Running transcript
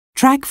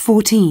Track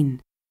 14.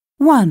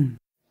 1.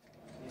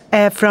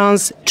 Air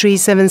France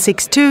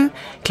 3762,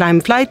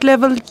 climb flight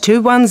level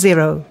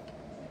 210.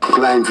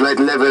 Climb flight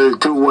level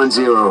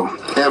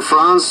 210. Air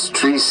France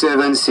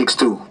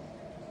 3762.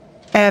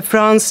 Air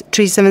France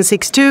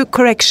 3762,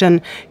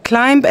 correction.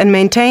 Climb and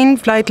maintain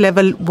flight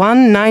level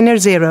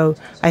 190.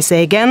 I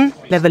say again,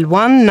 level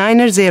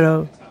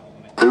 190.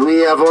 We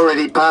have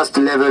already passed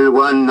level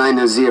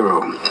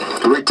 190.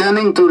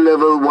 Returning to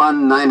level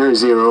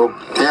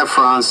 190, Air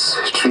France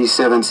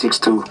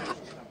 3762.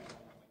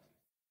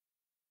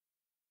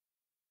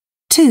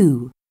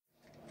 2.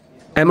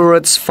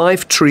 Emirates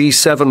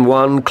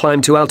 5371,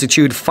 climb to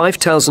altitude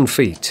 5,000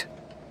 feet.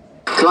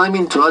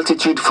 Climbing to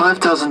altitude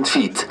 5,000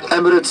 feet,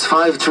 Emirates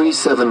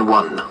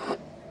 5371.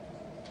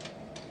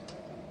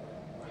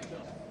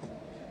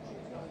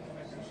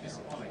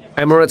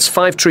 Emirates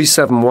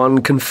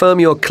 5371, confirm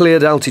your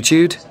cleared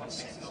altitude.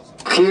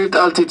 Cleared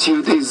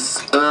altitude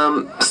is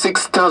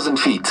 6,000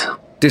 feet.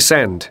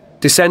 Descend.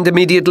 Descend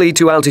immediately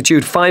to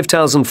altitude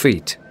 5,000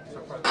 feet.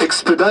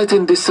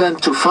 Expediting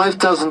descent to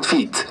 5,000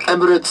 feet,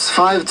 Emirates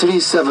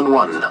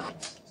 5371.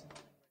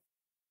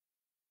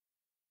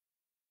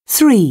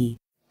 3.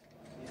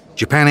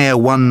 Japan Air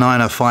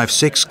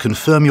 1956,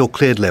 confirm your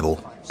cleared level.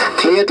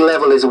 Cleared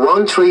level is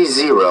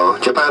 130,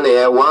 Japan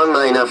Air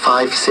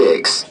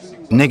 1956.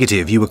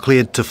 Negative, you were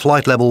cleared to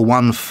flight level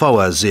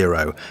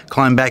 140.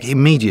 Climb back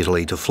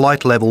immediately to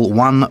flight level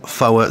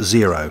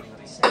 140.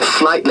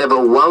 Flight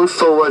level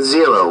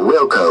 140,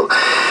 Wilco.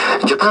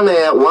 Japan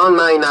Air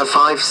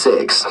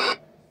 1956.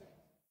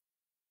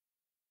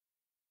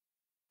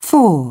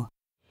 4.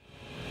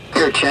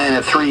 Air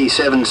China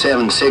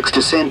 3776,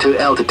 descend to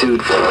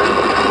altitude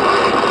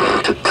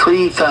to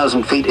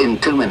 3,000 feet in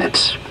 2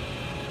 minutes.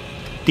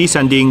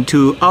 Descending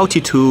to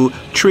altitude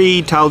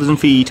 3,000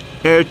 feet,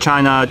 Air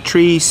China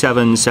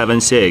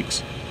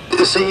 3776.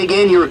 Say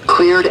again your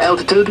cleared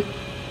altitude?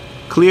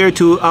 Clear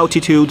to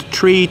altitude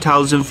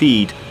 3,000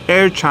 feet,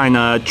 Air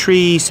China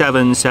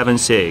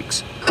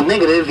 3776.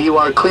 Negative, you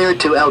are cleared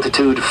to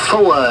altitude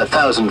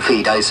 4,000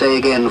 feet. I say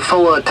again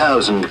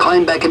 4,000.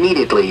 Climb back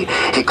immediately.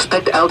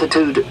 Expect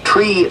altitude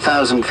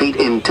 3,000 feet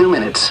in 2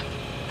 minutes.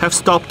 Have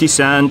stopped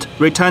descent,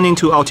 returning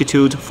to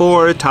altitude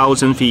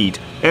 4,000 feet,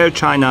 Air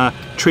China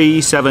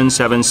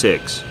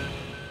 3776.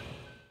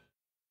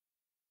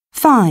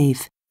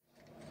 5.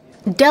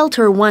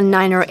 Delta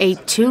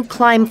 1982,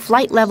 climb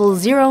flight level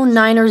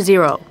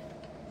 090.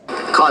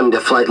 Climb to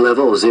flight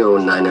level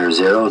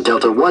 090,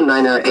 Delta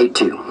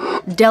 1982.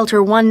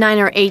 Delta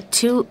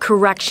 1982,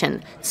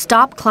 correction.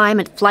 Stop climb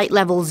at flight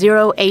level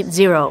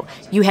 080.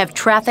 You have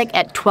traffic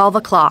at 12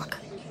 o'clock.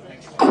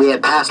 We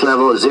had passed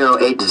level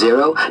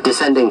 080,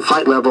 descending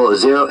flight level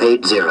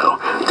 080,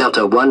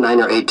 Delta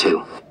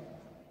 1982.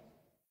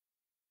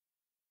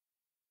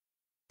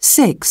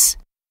 6.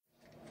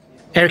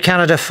 Air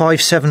Canada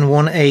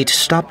 5718,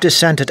 stop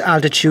descent at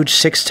altitude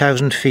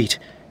 6,000 feet.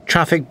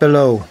 Traffic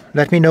below.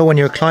 Let me know when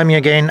you're climbing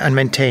again and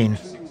maintain.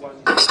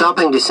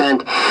 Stopping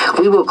descent.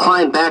 We will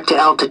climb back to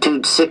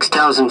altitude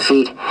 6,000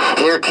 feet.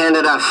 Air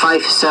Canada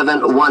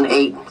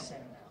 5718.